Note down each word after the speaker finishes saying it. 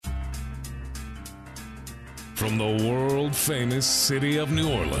From the world-famous city of New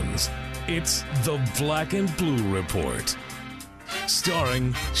Orleans, it's the Black and Blue Report.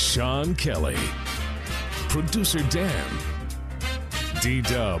 Starring Sean Kelly, producer Dan,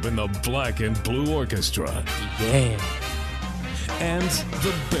 D-Dub and the Black and Blue Orchestra. Yeah. And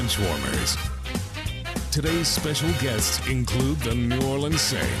the Benchwarmers. Today's special guests include the New Orleans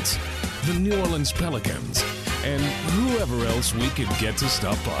Saints, the New Orleans Pelicans, and whoever else we could get to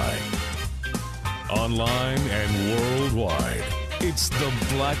stop by. Online and worldwide, it's the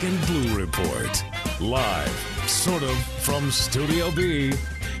Black and Blue Report. Live, sort of, from Studio B,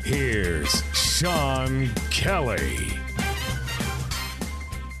 here's Sean Kelly.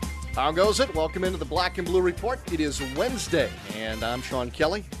 How goes it? Welcome into the Black and Blue Report. It is Wednesday, and I'm Sean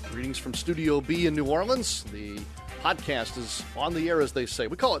Kelly. Greetings from Studio B in New Orleans. The podcast is on the air, as they say.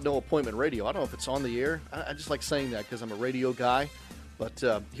 We call it No Appointment Radio. I don't know if it's on the air. I just like saying that because I'm a radio guy. But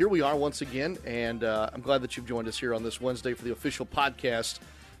here we are once again, and I'm glad that you've joined us here on this Wednesday for the official podcast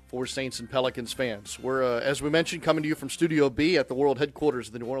for Saints and Pelicans fans. We're, as we mentioned, coming to you from Studio B at the world headquarters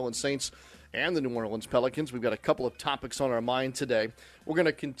of the New Orleans Saints and the New Orleans Pelicans. We've got a couple of topics on our mind today. We're going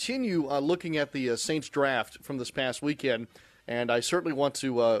to continue looking at the Saints draft from this past weekend, and I certainly want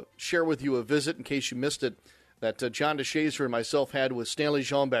to share with you a visit, in case you missed it, that John DeShazier and myself had with Stanley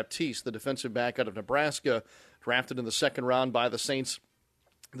Jean-Baptiste, the defensive back out of Nebraska, drafted in the second round by the Saints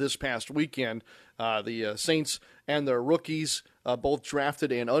this past weekend. The Saints and their rookies, both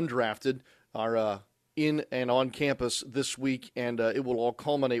drafted and undrafted, are in and on campus this week, and it will all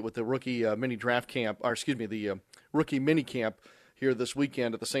culminate with the rookie mini draft camp, or excuse me, the rookie mini camp here this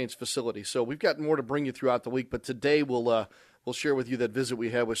weekend at the Saints facility. So we've got more to bring you throughout the week, but today we'll share with you that visit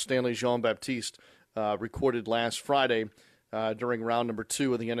we had with Stanley Jean-Baptiste, recorded last Friday during round number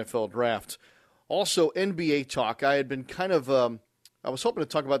 2 of the NFL draft. Also, NBA talk. I had been kind of I was hoping to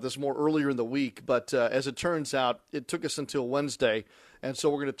talk about this more earlier in the week, but as it turns out, it took us until Wednesday, and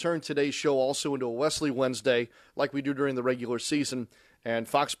so we're going to turn today's show also into a Wesley Wednesday, like we do during the regular season, and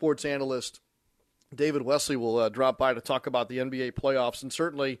Fox Sports analyst David Wesley will drop by to talk about the NBA playoffs, and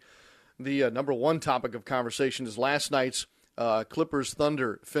certainly the number one topic of conversation is last night's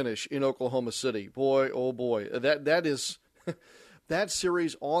Clippers-Thunder finish in Oklahoma City. Boy, oh boy, that is that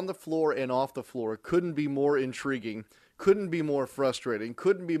series on the floor and off the floor couldn't be more intriguing. Couldn't be more frustrating,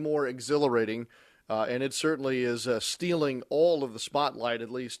 couldn't be more exhilarating, and it certainly is stealing all of the spotlight, at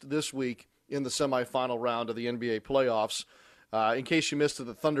least this week, in the semifinal round of the NBA playoffs. In case you missed it,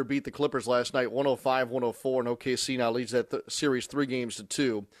 the Thunder beat the Clippers last night 105-104, and OKC now leads that series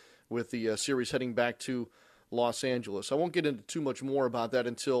 3-2, with the series heading back to Los Angeles. I won't get into too much more about that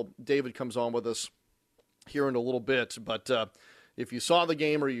until David comes on with us here in a little bit, but if you saw the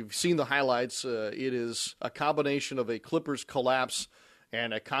game or you've seen the highlights, it is a combination of a Clippers collapse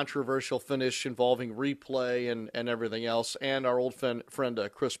and a controversial finish involving replay and everything else, and our old friend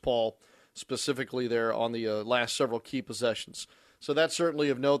Chris Paul specifically there on the last several key possessions. So that's certainly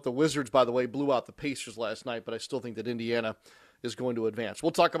of note. The Wizards, by the way, blew out the Pacers last night, but I still think that Indiana is going to advance.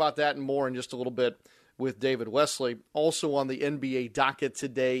 We'll talk about that and more in just a little bit with David Wesley. Also on the NBA docket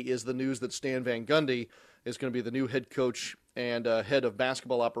today is the news that Stan Van Gundy is going to be the new head coach and head of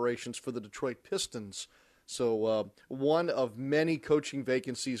basketball operations for the Detroit Pistons. So one of many coaching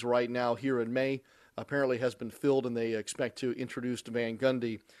vacancies right now here in May apparently has been filled, and they expect to introduce Van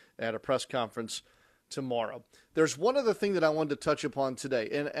Gundy at a press conference tomorrow. There's one other thing that I wanted to touch upon today,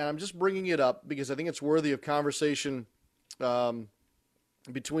 and I'm just bringing it up because I think it's worthy of conversation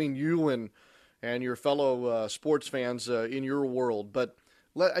between you and your fellow sports fans in your world. But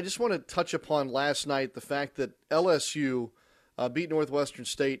I just want to touch upon last night the fact that LSU beat Northwestern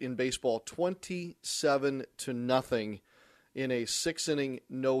State in baseball 27-0 in a 6-inning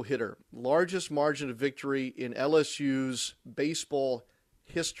no-hitter. Largest margin of victory in LSU's baseball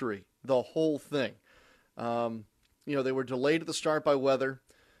history, the whole thing. They were delayed at the start by weather.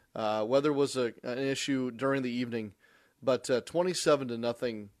 Weather was an issue during the evening, but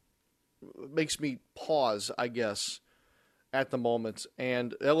 27-0 makes me pause, I guess, at the moment.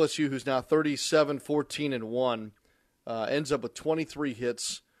 And LSU, who's now 37-14-1, ends up with 23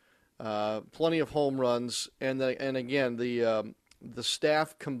 hits, plenty of home runs, and again the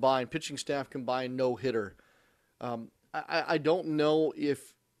staff combined, pitching staff combined, no hitter. I don't know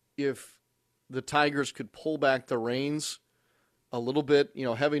if the Tigers could pull back the reins a little bit.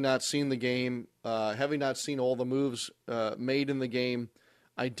 Having not seen the game, having not seen all the moves made in the game,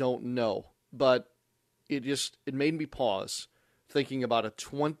 I don't know. But it made me pause thinking about a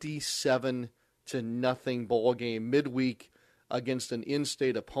 27-0 ball game midweek against an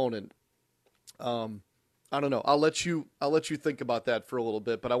in-state opponent. I don't know. I'll let you think about that for a little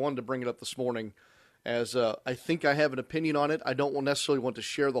bit, but I wanted to bring it up this morning as I think I have an opinion on it. I don't necessarily want to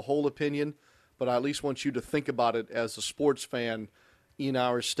share the whole opinion, but I at least want you to think about it as a sports fan in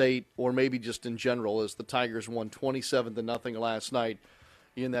our state, or maybe just in general, as the Tigers won 27-0 last night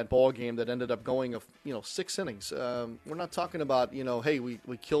in that ball game that ended up going, 6 innings. We're not talking about, hey,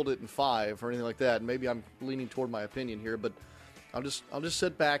 we killed it in 5 or anything like that. Maybe I'm leaning toward my opinion here, but I'll just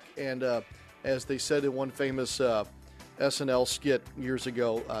sit back and, as they said in one famous SNL skit years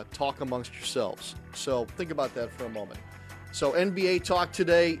ago, talk amongst yourselves. So think about that for a moment. So NBA talk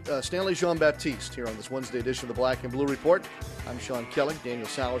today, Stanley Jean-Baptiste here on this Wednesday edition of the Black and Blue Report. I'm Sean Kelly. Daniel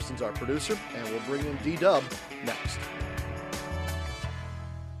Sallerson's our producer, and we'll bring in D-Dub next.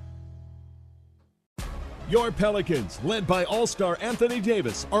 Your Pelicans, led by All-Star Anthony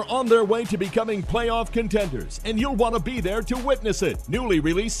Davis, are on their way to becoming playoff contenders, and you'll want to be there to witness it. Newly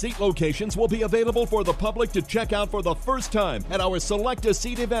released seat locations will be available for the public to check out for the first time at our Select a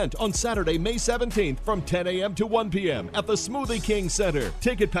Seat event on Saturday, May 17th from 10 a.m. to 1 p.m. at the Smoothie King Center.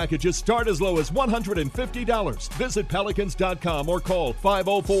 Ticket packages start as low as $150. Visit Pelicans.com or call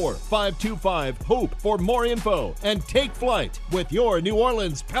 504-525-HOOP for more info and take flight with your New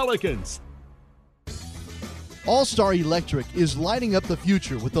Orleans Pelicans. All-Star Electric is lighting up the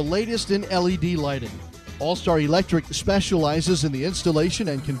future with the latest in LED lighting. All-Star Electric specializes in the installation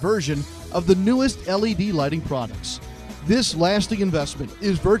and conversion of the newest LED lighting products. This lasting investment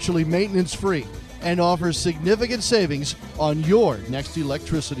is virtually maintenance-free and offers significant savings on your next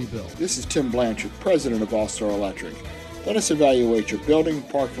electricity bill. This is Tim Blanchard, president of All-Star Electric. Let us evaluate your building,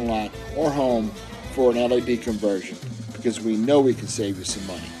 parking lot, or home for an LED conversion, because we know we can save you some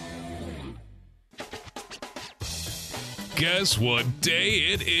money. Guess what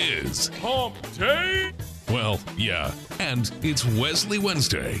day it is? Hump Day! Well, yeah, and it's Wesley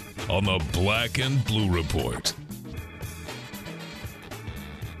Wednesday on the Black and Blue Report.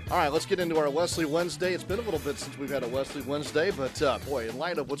 All right, let's get into our Wesley Wednesday. It's been a little bit since we've had a Wesley Wednesday, but boy, in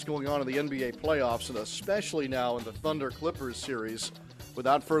light of what's going on in the NBA playoffs, and especially now in the Thunder-Clippers series,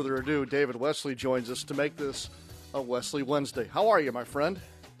 without further ado, David Wesley joins us to make this a Wesley Wednesday. How are you, my friend?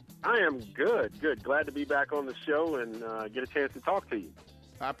 I am good. Glad to be back on the show and get a chance to talk to you.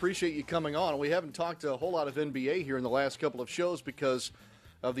 I appreciate you coming on. We haven't talked a whole lot of NBA here in the last couple of shows because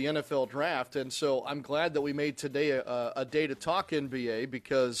of the NFL draft, and so I'm glad that we made today a day to talk NBA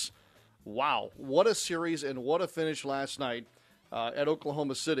because, wow, what a series and what a finish last night at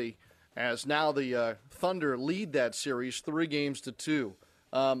Oklahoma City, as now the Thunder lead that series 3-2.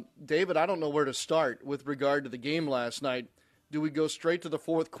 David, I don't know where to start with regard to the game last night. Do we go straight to the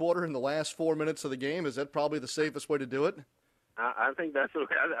fourth quarter in the last 4 minutes of the game? Is that probably the safest way to do it? I think that's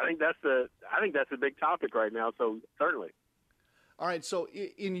the big topic right now. So certainly. All right. So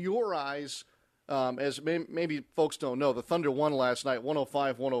in your eyes, as maybe folks don't know, the Thunder won last night,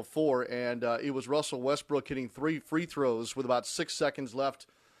 105-104, and it was Russell Westbrook hitting 3 free throws with about 6 seconds left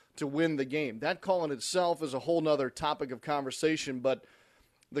to win the game. That call in itself is a whole nother topic of conversation, but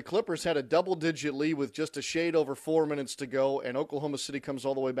the Clippers had a double-digit lead with just a shade over 4 minutes to go, and Oklahoma City comes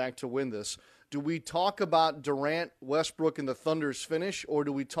all the way back to win this. Do we talk about Durant, Westbrook, and the Thunder's finish, or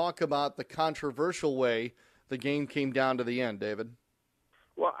do we talk about the controversial way the game came down to the end, David?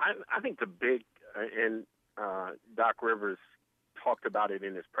 Well, I think the big and Doc Rivers talked about it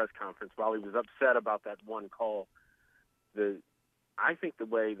in his press conference while he was upset about that one call. I think the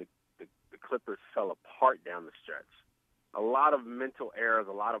way the Clippers fell apart down the stretch, a lot of mental errors,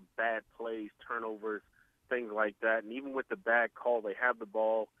 a lot of bad plays, turnovers, things like that. And even with the bad call, they have the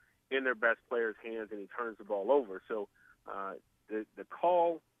ball in their best player's hands, and he turns the ball over. So the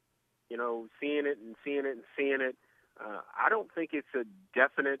call, seeing it, I don't think it's a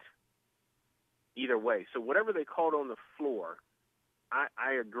definite either way. So whatever they called on the floor,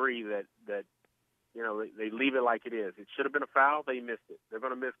 I agree that they leave it like it is. It should have been a foul. They missed it. They're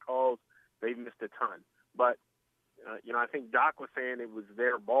going to miss calls. They've missed a ton. But I think Doc was saying it was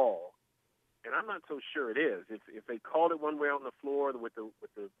their ball, and I'm not so sure it is. If they called it one way on the floor with the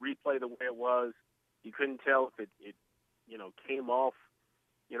replay the way it was, you couldn't tell if it came off,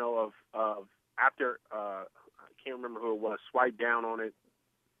 of after I can't remember who it was, swipe down on it,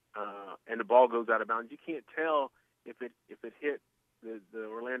 and the ball goes out of bounds. You can't tell if it hit the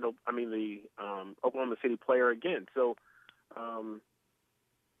Oklahoma City player again. So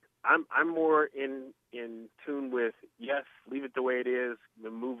I'm more in tune with, yes, leave it the way it is,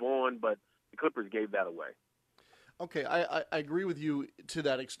 move on, but the Clippers gave that away. Okay, I agree with you to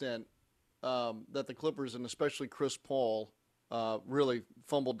that extent, that the Clippers, and especially Chris Paul, really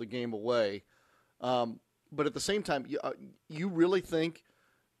fumbled the game away. But at the same time, you really think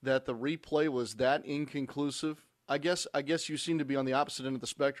that the replay was that inconclusive? I guess you seem to be on the opposite end of the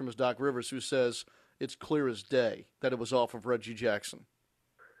spectrum as Doc Rivers, who says it's clear as day that it was off of Reggie Jackson.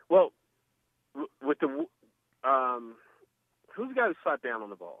 Well, with the who's the guy who slapped down on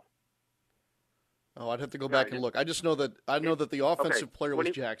the ball? Oh, I'd have to go back and look. I just know that the offensive player was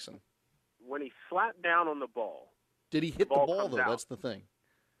Jackson. When he slapped down on the ball, did he hit the ball though? Out. That's the thing.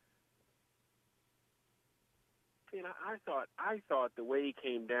 You know, I thought the way he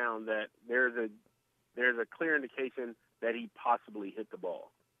came down that there's a clear indication that he possibly hit the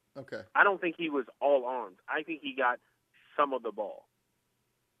ball. Okay. I don't think he was all armed. I think he got some of the ball.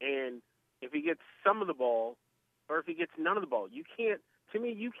 And if he gets some of the ball, or if he gets none of the ball, you can't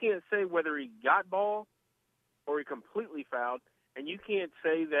say whether he got ball or he completely fouled, and you can't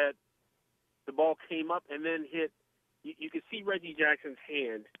say that the ball came up and then hit. You can see Reggie Jackson's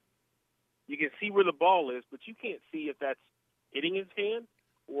hand. You can see where the ball is, but you can't see if that's hitting his hand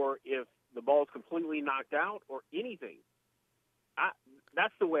or if the ball's completely knocked out or anything.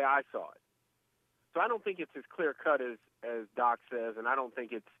 That's the way I saw it. So I don't think it's as clear-cut as Doc says, and I don't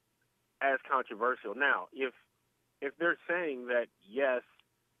think it's as controversial. Now, if they're saying that, yes,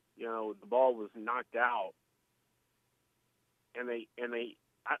 you know, the ball was knocked out, and I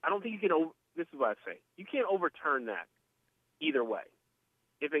don't think you can, this is what I say, you can't overturn that either way.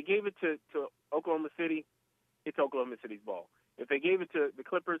 If they gave it to Oklahoma City, it's Oklahoma City's ball. If they gave it to the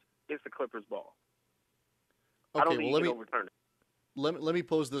Clippers, it's the Clippers' ball. Okay, I don't think you can overturn it. Let me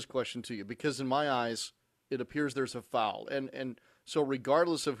pose this question to you, because in my eyes, it appears there's a foul. And so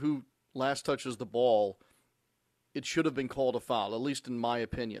regardless of who last touches the ball, it should have been called a foul, at least in my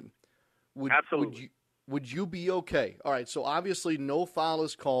opinion. Absolutely. Would you be okay? All right, so obviously no foul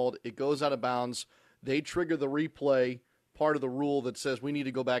is called. It goes out of bounds. They trigger the replay, part of the rule that says we need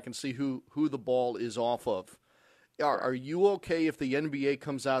to go back and see who the ball is off of. Are you okay if the NBA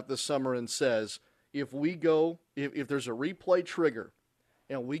comes out this summer and says, if there's a replay trigger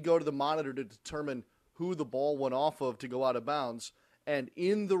and we go to the monitor to determine who the ball went off of to go out of bounds, and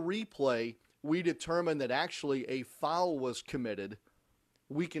in the replay we determine that actually a foul was committed,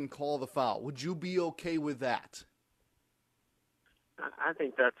 we can call the foul? Would you be okay with that? I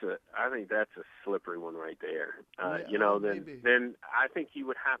think that's a slippery one right there. Maybe. Then I think you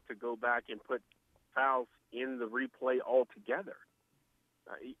would have to go back and put fouls in the replay altogether.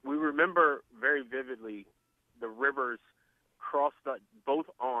 We remember very vividly the Rivers cross both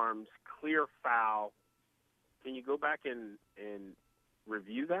arms, clear foul. Can you go back and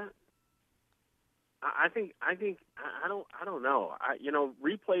review that? I don't know.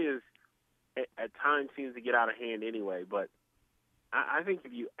 Replay is at times seems to get out of hand anyway, but I think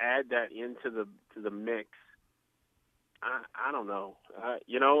if you add that into the mix, I don't know.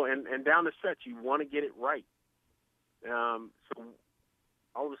 And down the stretch, you want to get it right. So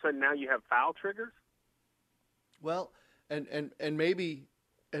all of a sudden now you have foul triggers. Well, and maybe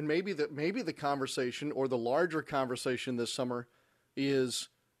the conversation, or the larger conversation this summer, is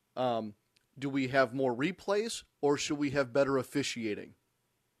do we have more replays or should we have better officiating?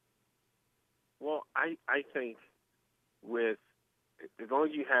 Well, I think as long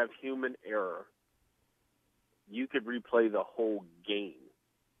as you have human error, you could replay the whole game.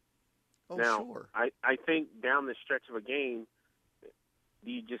 Oh, now, sure. I think down the stretch of a game,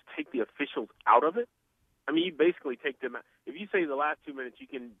 do you just take the officials out of it? I mean, you basically take them out. If you say the last 2 minutes, you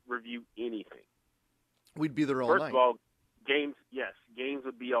can review anything. We'd be there all night. night. First of all, games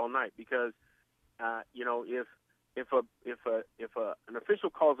would be all night because, if an official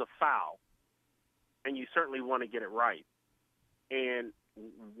calls a foul, and you certainly want to get it right, and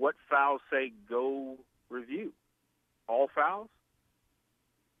what fouls say go review? All fouls?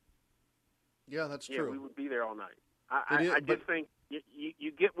 Yeah, that's true. true. We would be there all night. I just think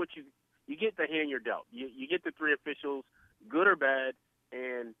you get what you get the hand you're dealt. You get the three officials, good or bad,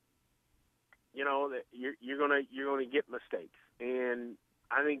 and you're gonna get mistakes. And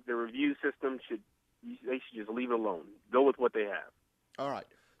I think the review system should just leave it alone. Go with what they have. All right.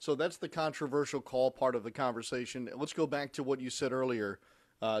 So that's the controversial call part of the conversation. Let's go back to what you said earlier,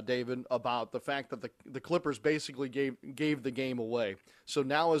 David, about the fact that the Clippers basically gave the game away. So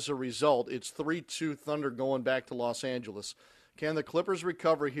now as a result, it's 3-2 Thunder going back to Los Angeles. Can the Clippers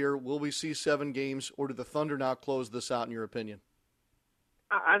recover here? Will we see 7 games, or do the Thunder now close this out, in your opinion?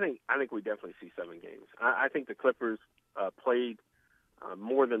 I think we definitely see 7 games. I think the Clippers played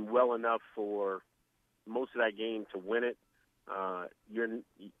more than well enough for most of that game to win it. You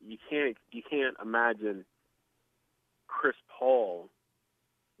can't imagine Chris Paul,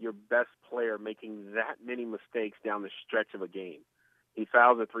 your best player, making that many mistakes down the stretch of a game. He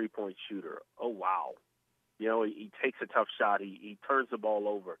fouls a 3-point shooter. Oh wow! He takes a tough shot. He turns the ball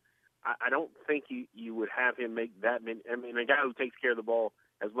over. I don't think you would have him make that many. I mean, a guy who takes care of the ball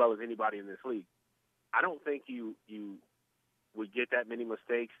as well as anybody in this league. I don't think you would get that many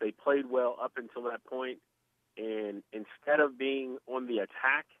mistakes. They played well up until that point, and instead of being on the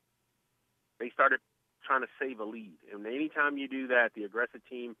attack, they started trying to save a lead. And anytime you do that, the aggressive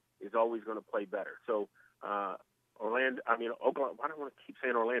team is always going to play better. So Oklahoma, I don't want to keep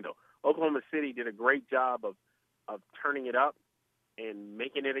saying Orlando. Oklahoma City did a great job of turning it up and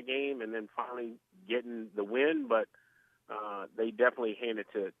making it a game and then finally getting the win, but they definitely handed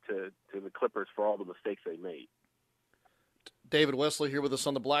to the Clippers for all the mistakes they made. David Wesley here with us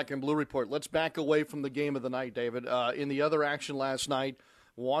on the Black and Blue Report. Let's back away from the game of the night, David. In the other action last night,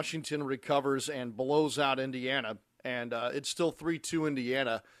 Washington recovers and blows out Indiana, and it's still 3-2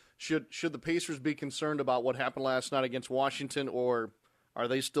 Indiana. Should the Pacers be concerned about what happened last night against Washington, or are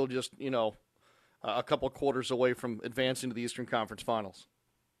they still just, a couple quarters away from advancing to the Eastern Conference Finals?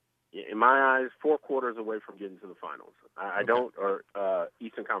 In my eyes, 4 quarters away from getting to the finals. I don't, or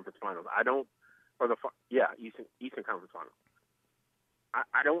Eastern Conference Finals. I don't, or Eastern Conference Finals.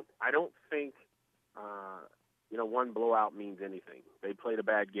 I don't think, one blowout means anything. They played a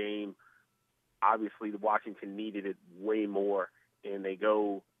bad game. Obviously, the Washington needed it way more, and they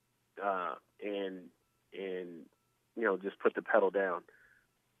go and just put the pedal down.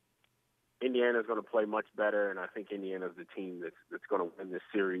 Indiana's going to play much better, and I think Indiana's the team that's going to win this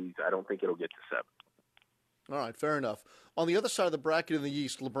series. I don't think it'll get to 7. All right, fair enough. On the other side of the bracket in the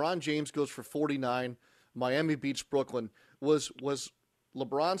East, LeBron James goes for 49. Miami beats Brooklyn. Was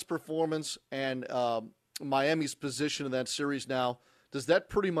LeBron's performance and Miami's position in that series now, does that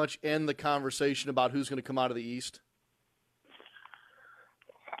pretty much end the conversation about who's going to come out of the East?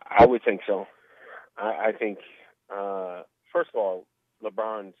 I would think so. I think, first of all,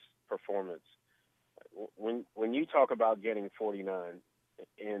 LeBron's performance. When you talk about getting 49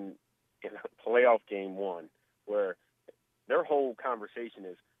 in a playoff game 1, where their whole conversation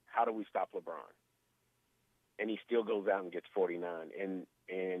is, how do we stop LeBron? And he still goes out and gets 49.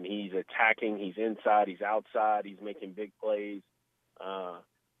 And he's attacking, he's inside, he's outside, he's making big plays. The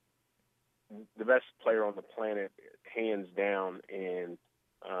best player on the planet, hands down, and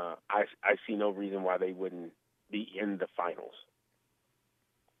I see no reason why they wouldn't be in the finals.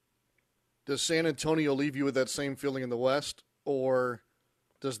 Does San Antonio leave you with that same feeling in the West, or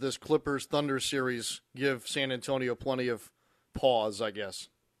does this Clippers-Thunder series give San Antonio plenty of pause, I guess?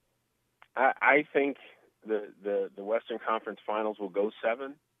 I think the Western Conference Finals will go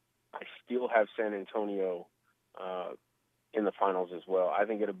 7. I still have San Antonio in the finals as well. I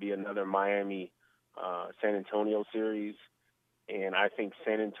think it'll be another Miami-San Antonio series, and I think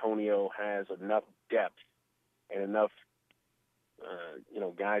San Antonio has enough depth and enough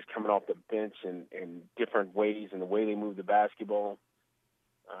guys coming off the bench in different ways and the way they move the basketball.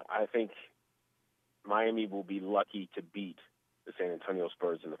 I think Miami will be lucky to beat the San Antonio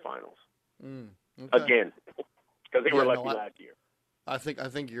Spurs in the finals. Okay. Again, because they were lucky last year. I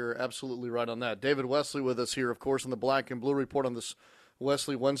think you're absolutely right on that. David Wesley with us here, of course, on the Black and Blue Report on this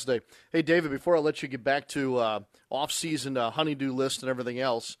Wesley Wednesday. Hey, David, before I let you get back to off-season honeydew list and everything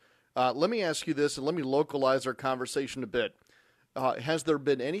else, let me ask you this, and let me localize our conversation a bit. Has there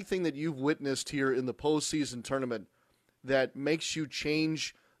been anything that you've witnessed here in the postseason tournament that makes you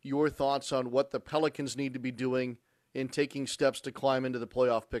change your thoughts on what the Pelicans need to be doing in taking steps to climb into the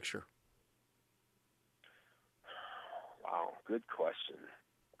playoff picture? Wow, good question.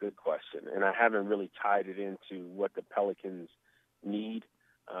 And I haven't really tied it into what the Pelicans need.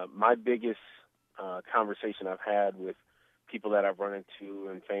 My biggest conversation I've had with people that I've run into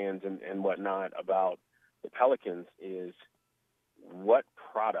and fans and whatnot about the Pelicans is, what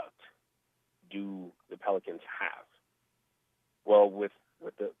product do the Pelicans have? Well, with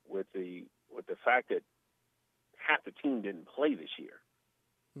the fact that half the team didn't play this year,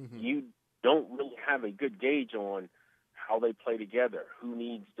 you don't really have a good gauge on how they play together. Who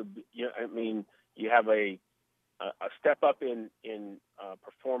needs to be? You have a step up in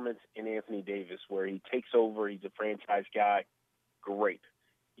performance in Anthony Davis, where he takes over. He's a franchise guy. Great.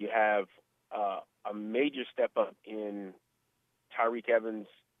 You have a major step up in Tyreke Evans'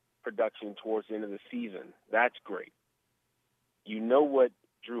 production towards the end of the season. That's great. You know what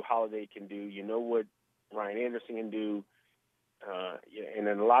Drew Holiday can do. You know what Ryan Anderson can do. And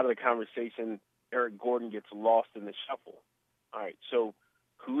in a lot of the conversation, Eric Gordon gets lost in the shuffle. All right, so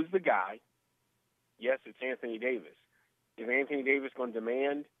who's the guy? Yes, it's Anthony Davis. Is Anthony Davis going to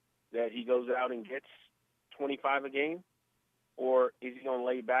demand that he goes out and gets 25 a game? Or is he going to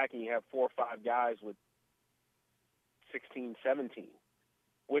lay back and you have 4 or 5 guys with 16, 17,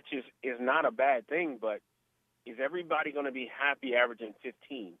 which is not a bad thing, but is everybody going to be happy averaging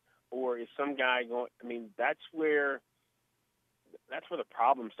 15? Or is some guy going – that's where that's where the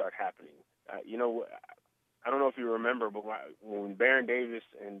problems start happening. I don't know if you remember, but when Baron Davis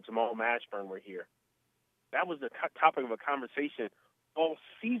and Jamal Mashburn were here, that was the topic of a conversation all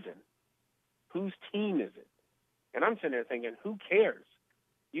season. Whose team is it? And I'm sitting there thinking, who cares?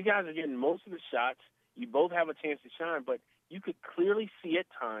 You guys are getting most of the shots. You both have a chance to shine, but you could clearly see at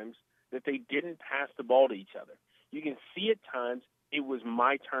times that they didn't pass the ball to each other. You can see at times it was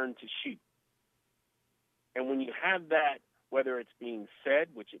my turn to shoot. And when you have that, whether it's being said,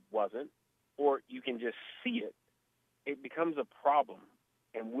 which it wasn't, or you can just see it, it becomes a problem.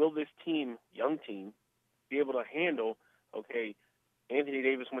 And will this team, young team, be able to handle, okay, Anthony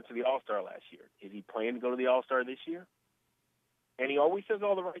Davis went to the All-Star last year. Is he planning to go to the All-Star this year? And he always says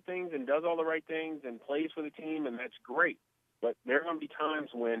all the right things and does all the right things and plays for the team, and that's great. But there are going to be times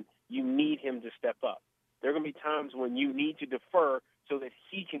when you need him to step up. There are going to be times when you need to defer so that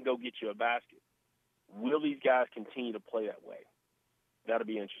he can go get you a basket. Will these guys continue to play that way? That'll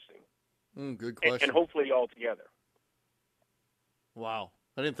be interesting. Good question. And hopefully all together. Wow.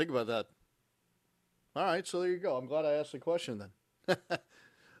 I didn't think about that. All right, so there you go. I'm glad I asked the question then.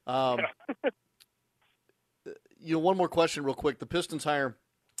 One more question real quick. The Pistons hire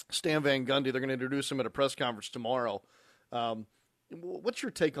Stan Van Gundy. They're going to introduce him at a press conference tomorrow. What's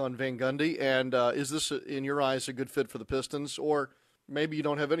your take on Van Gundy, and is this, in your eyes, a good fit for the Pistons, or maybe you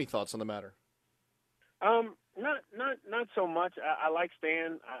don't have any thoughts on the matter? Not so much. I like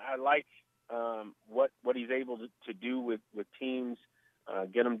Stan. I like what he's able to do with teams,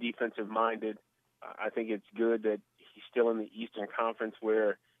 get them defensive minded. I think it's good that he's still in the Eastern Conference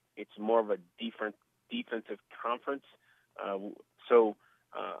where it's more of a defensive conference. So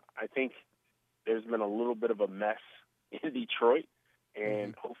I think there's been a little bit of a mess in Detroit,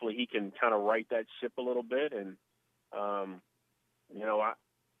 and hopefully he can kind of right that ship a little bit. And I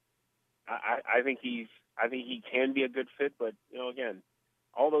think he can be a good fit, but again,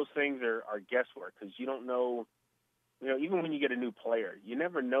 all those things are guesswork because you don't know. Even when you get a new player, you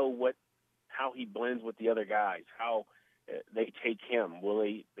never know how he blends with the other guys, how they take him. Will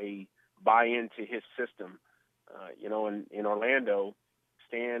they buy into his system? In Orlando,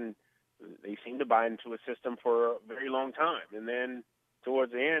 Stan, they seemed to buy into a system for a very long time. And then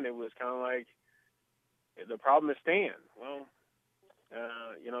towards the end, it was kind of like, the problem is Stan. Well,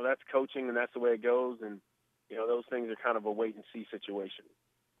 that's coaching and that's the way it goes. And, those things are kind of a wait-and-see situation.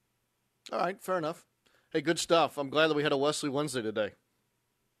 All right, fair enough. Hey, good stuff. I'm glad that we had a Wesley Wednesday today.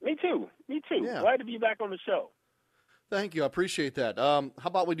 Me too. Yeah. Glad to be back on the show. Thank you. I appreciate that. How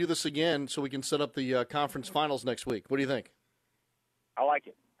about we do this again so we can set up the conference finals next week? What do you think? I like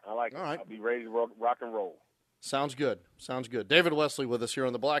it. All right. I'll be ready to rock and roll. Sounds good. David Wesley with us here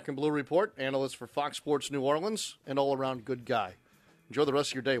on the Black and Blue Report, analyst for Fox Sports New Orleans, and all-around good guy. Enjoy the rest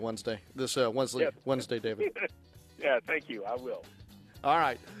of your day Wednesday, David. Yeah, thank you. I will. All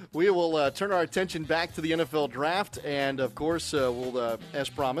right. We will turn our attention back to the NFL Draft, and, of course, we'll, as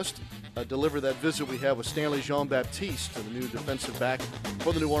promised, deliver that visit we have with Stanley Jean-Baptiste, the new defensive back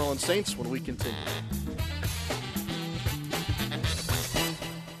for the New Orleans Saints, when we continue.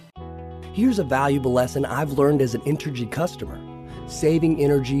 Here's a valuable lesson I've learned as an Entergy customer. Saving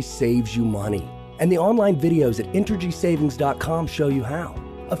energy saves you money. And the online videos at EnergySavings.com show you how.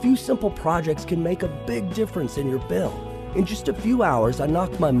 A few simple projects can make a big difference in your bill. In just a few hours, I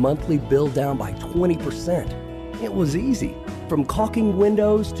knocked my monthly bill down by 20%. It was easy. From caulking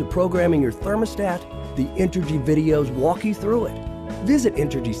windows to programming your thermostat, the Entergy videos walk you through it. Visit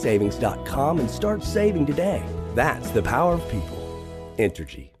EnergySavings.com and start saving today. That's the power of people.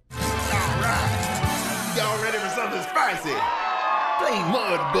 Entergy. Y'all ready for something spicy? Play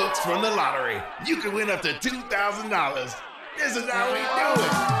Mud Books from the lottery. You can win up to $2,000. This is how we do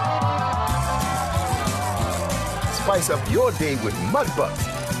it. Spice up your day with Mud Bucks.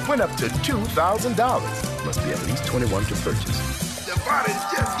 Win up to $2,000. Must be at least 21 to purchase. The party's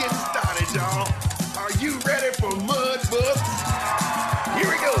just getting started, y'all. Are you ready for Mud Bucks? Here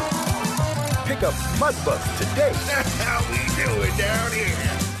we go. Pick up Mud Bucks today. That's how we do it down here.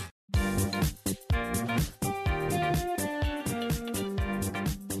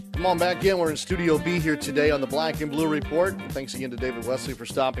 Come on back in. We're in Studio B here today on the Black and Blue Report. Thanks again to David Wesley for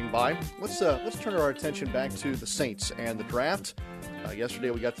stopping by. Let's turn our attention back to the Saints and the draft.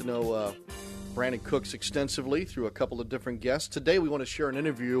 Yesterday we got to know Brandon Cooks extensively through a couple of different guests. Today we want to share an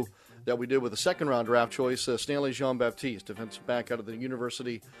interview that we did with a second-round draft choice, Stanley Jean-Baptiste, defensive back out of the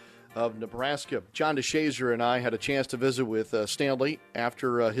University of Nebraska. John DeShazier and I had a chance to visit with Stanley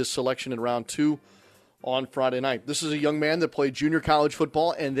after his selection in round 2 on Friday night. This is a young man that played junior college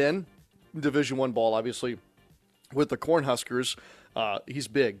football and then Division I ball, obviously, with the Cornhuskers. He's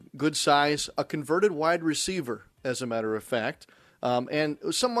big, good size, a converted wide receiver, as a matter of fact. And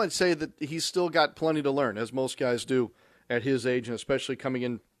some might say that he's still got plenty to learn, as most guys do at his age, and especially coming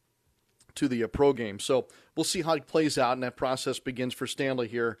in to the pro game. So we'll see how he plays out, and that process begins for Stanley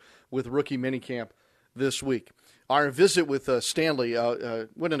here with rookie minicamp this week. Our visit with Stanley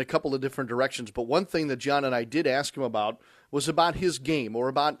went in a couple of different directions, but one thing that John and I did ask him about was about his game, or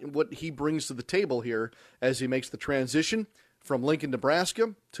about what he brings to the table here as he makes the transition from Lincoln,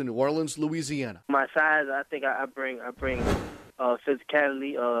 Nebraska to New Orleans, Louisiana. My size, I think I bring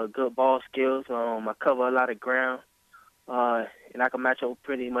physicality, good ball skills. I cover a lot of ground, and I can match up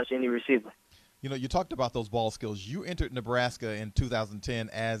pretty much any receiver. You know, you talked about those ball skills. You entered Nebraska in 2010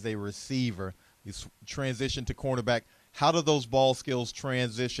 as a receiver. You transitioned to cornerback. How do those ball skills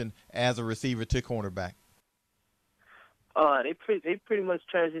transition as a receiver to cornerback? They pretty much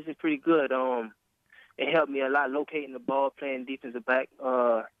transitioned pretty good. It helped me a lot locating the ball, playing defensive back,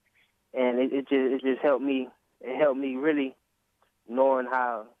 and it just helped me. It helped me really knowing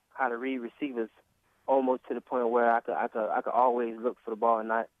how to read receivers, almost to the point where I could always look for the ball and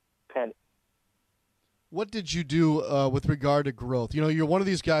not panic. What did you do with regard to growth? You know, you're one of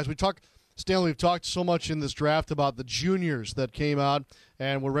these guys. Stanley, we've talked so much in this draft about the juniors that came out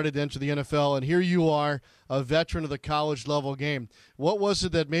and were ready to enter the NFL, and here you are, a veteran of the college-level game. What was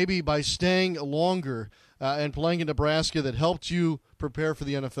it that maybe by staying longer and playing in Nebraska that helped you prepare for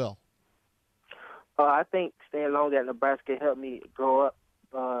the NFL? I think staying longer at Nebraska helped me grow up,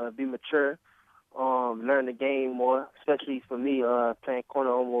 be mature, learn the game more, especially for me playing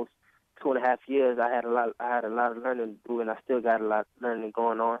corner almost 2.5 years. I had a lot of learning to do, and I still got a lot of learning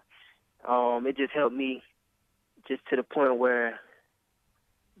going on. It just helped me just to the point where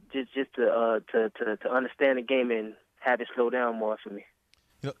just to understand the game and have it slow down more for me.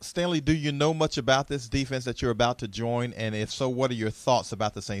 You know, Stanley, do you know much about this defense that you're about to join? And if so, what are your thoughts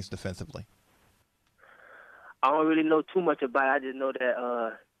about the Saints defensively? I don't really know too much about it. I just know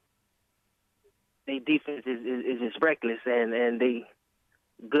that their defense is just reckless, and they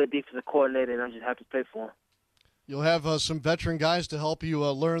good defensive coordinator, and I'm just happy to play for them. You'll have some veteran guys to help you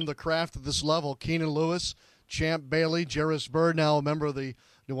learn the craft at this level. Keenan Lewis, Champ Bailey, Jairus Byrd, now a member of the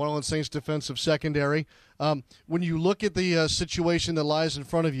New Orleans Saints defensive secondary. When you look at the situation that lies in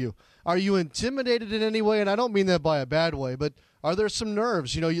front of you, are you intimidated in any way? And I don't mean that by a bad way, but are there some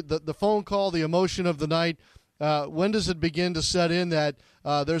nerves? You know, the phone call, the emotion of the night, when does it begin to set in that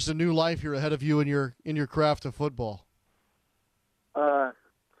there's a new life here ahead of you in your craft of football?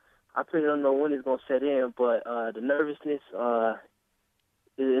 I really don't know when it's going to set in, but the nervousness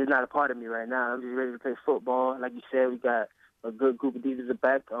is not a part of me right now. I'm just ready to play football. Like you said, we got a good group of defensive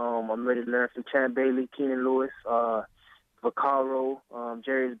back. I'm ready to learn from Champ Bailey, Keenan Lewis, Vaccaro,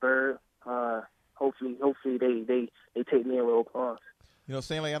 Jairus Byrd. Hopefully they take me in with open arms. You know,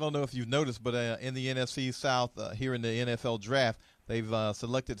 Stanley, I don't know if you've noticed, but in the NFC South, here in the NFL draft, they've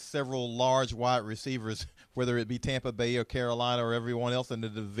selected several large wide receivers, whether it be Tampa Bay or Carolina or everyone else in the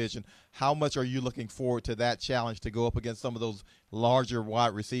division. How much are you looking forward to that challenge to go up against some of those larger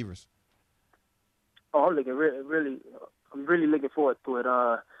wide receivers? Oh, I'm really looking forward to it.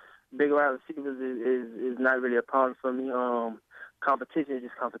 Big wide receivers is not really a problem for me. Competition is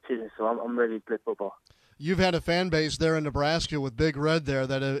just competition, so I'm ready to play football. You've had a fan base there in Nebraska with Big Red there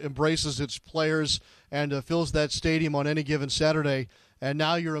that embraces its players and fills that stadium on any given Saturday. And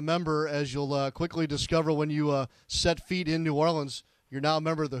now you're a member, as you'll quickly discover when you set feet in New Orleans. You're now a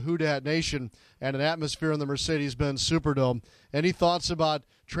member of the Who Dat Nation and an atmosphere in the Mercedes-Benz Superdome. Any thoughts about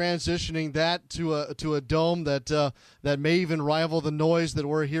transitioning that to a dome that may even rival the noise that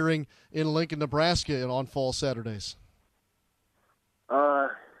we're hearing in Lincoln, Nebraska on fall Saturdays?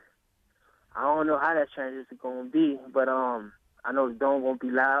 I don't know how that transition is going to be, but I know the dome won't be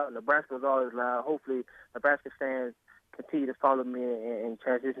loud. Nebraska's always loud. Hopefully, Nebraska fans continue to follow me and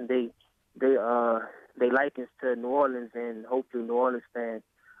transition they likens to New Orleans, and hopefully New Orleans fans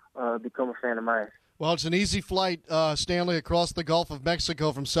become a fan of mine. Well, it's an easy flight, Stanley, across the Gulf of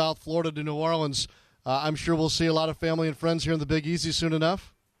Mexico from South Florida to New Orleans. I'm sure we'll see a lot of family and friends here in the Big Easy soon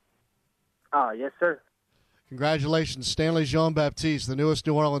enough. Yes, sir. Congratulations, Stanley Jean-Baptiste, the newest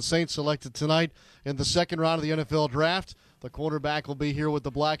New Orleans Saints selected tonight in the second round of the NFL Draft. The quarterback will be here with the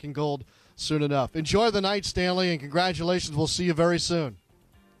black and gold soon enough. Enjoy the night, Stanley, and congratulations. We'll see you very soon.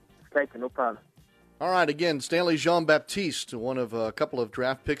 Thank you. No problem. All right, again, Stanley Jean-Baptiste, one of a couple of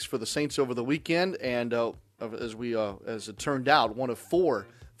draft picks for the Saints over the weekend, and as it turned out, one of 4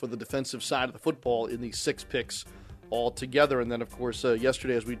 for the defensive side of the football in the 6 picks all together. And then, of course,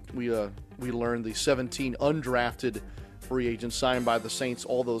 yesterday, as we learned, the 17 undrafted free agents signed by the Saints,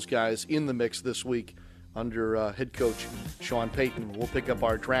 all those guys in the mix this week under head coach Sean Payton. We'll pick up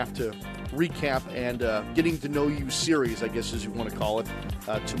our draft to recap and getting to know you series, I guess as you want to call it,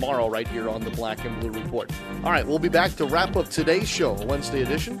 tomorrow right here on the Black and Blue Report. All right, we'll be back to wrap up today's show, Wednesday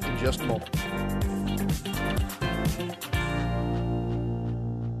edition, in just a moment.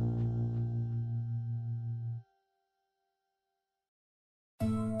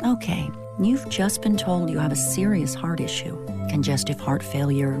 Okay, you've just been told you have a serious heart issue. Congestive heart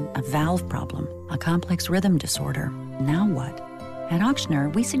failure, a valve problem, a complex rhythm disorder. Now what? At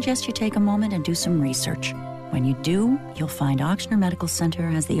Ochsner, we suggest you take a moment and do some research. When you do, you'll find Ochsner Medical Center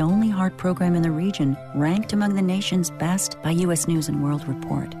has the only heart program in the region ranked among the nation's best by U.S. News & World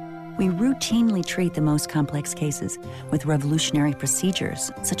Report. We routinely treat the most complex cases with revolutionary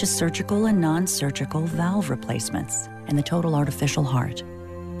procedures such as surgical and non-surgical valve replacements and the total artificial heart.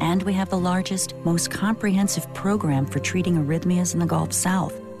 And we have the largest, most comprehensive program for treating arrhythmias in the Gulf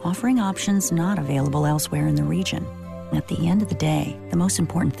South, offering options not available elsewhere in the region. At the end of the day, the most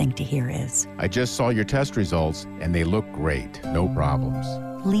important thing to hear is, I just saw your test results, and they look great. No problems.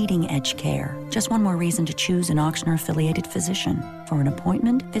 Leading edge care. Just one more reason to choose an Ochsner-affiliated physician. For an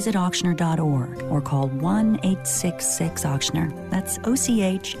appointment, visit Ochsner.org or call 1-866-OCHSNER. That's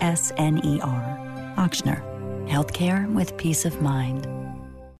OCHSNER. Ochsner. Healthcare with peace of mind.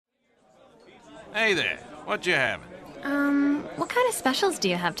 Hey there, what you having? What kind of specials do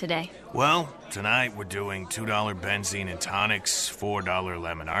you have today? Well, tonight we're doing $2 benzene and tonics, $4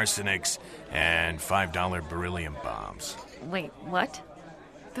 lemon arsenics, and $5 beryllium bombs. Wait, what?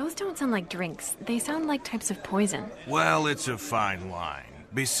 Those don't sound like drinks. They sound like types of poison. Well, it's a fine line.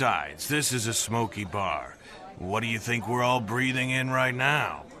 Besides, this is a smoky bar. What do you think we're all breathing in right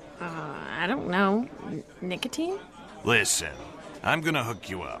now? I don't know. Nicotine? Listen, I'm gonna hook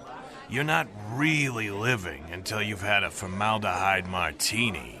you up. You're not really living until you've had a formaldehyde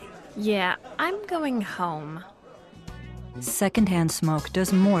martini. Yeah, I'm going home. Secondhand smoke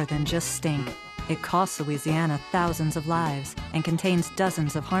does more than just stink. It costs Louisiana thousands of lives and contains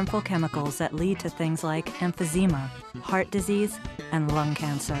dozens of harmful chemicals that lead to things like emphysema, heart disease, and lung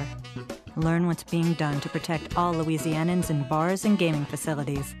cancer. Learn what's being done to protect all Louisianans in bars and gaming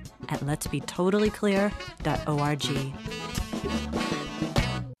facilities at letsbetotallyclear.org.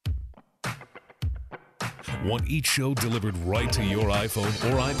 Want each show delivered right to your iPhone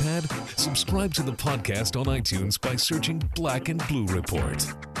or iPad? Subscribe to the podcast on iTunes by searching Black and Blue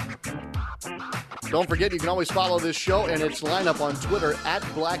Report. Don't forget, you can always follow this show and its lineup on Twitter at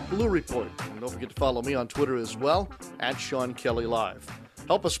Black Blue Report. And don't forget to follow me on Twitter as well, at Sean Kelly Live.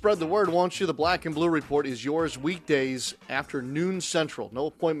 Help us spread the word, won't you? The Black and Blue Report is yours weekdays after noon Central. No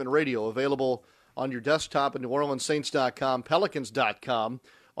appointment radio, available on your desktop at NewOrleansSaints.com, Pelicans.com,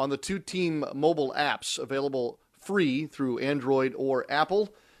 on the two-team mobile apps, available free through Android or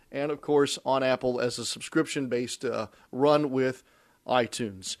Apple, and, of course, on Apple as a subscription-based run with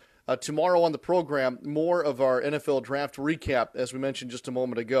iTunes. Tomorrow on the program, more of our NFL draft recap, as we mentioned just a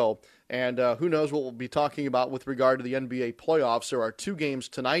moment ago. And who knows what we'll be talking about with regard to the NBA playoffs. There are two games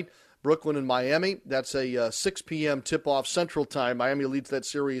tonight, Brooklyn and Miami. That's a 6 p.m. tip-off Central Time. Miami leads that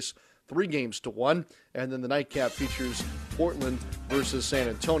series 3-1. And then the nightcap features Portland versus San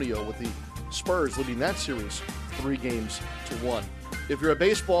Antonio, with the Spurs leading that series 3-1. If you're a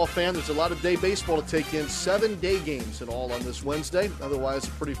baseball fan, there's a lot of day baseball to take in. 7 day games in all on this Wednesday. Otherwise,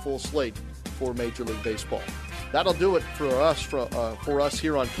 a pretty full slate for Major League Baseball. That'll do it for us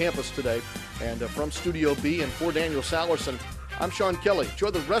here on campus today. And from Studio B and for Daniel Salerson, I'm Sean Kelly. Enjoy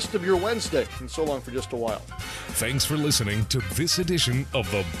the rest of your Wednesday, and so long for just a while. Thanks for listening to this edition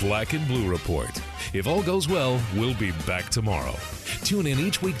of the Black and Blue Report. If all goes well, we'll be back tomorrow. Tune in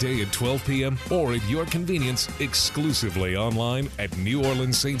each weekday at 12 p.m. or at your convenience, exclusively online at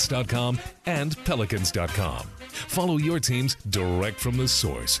NewOrleansSaints.com and Pelicans.com. Follow your teams direct from the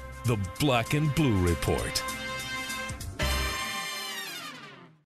source, the Black and Blue Report.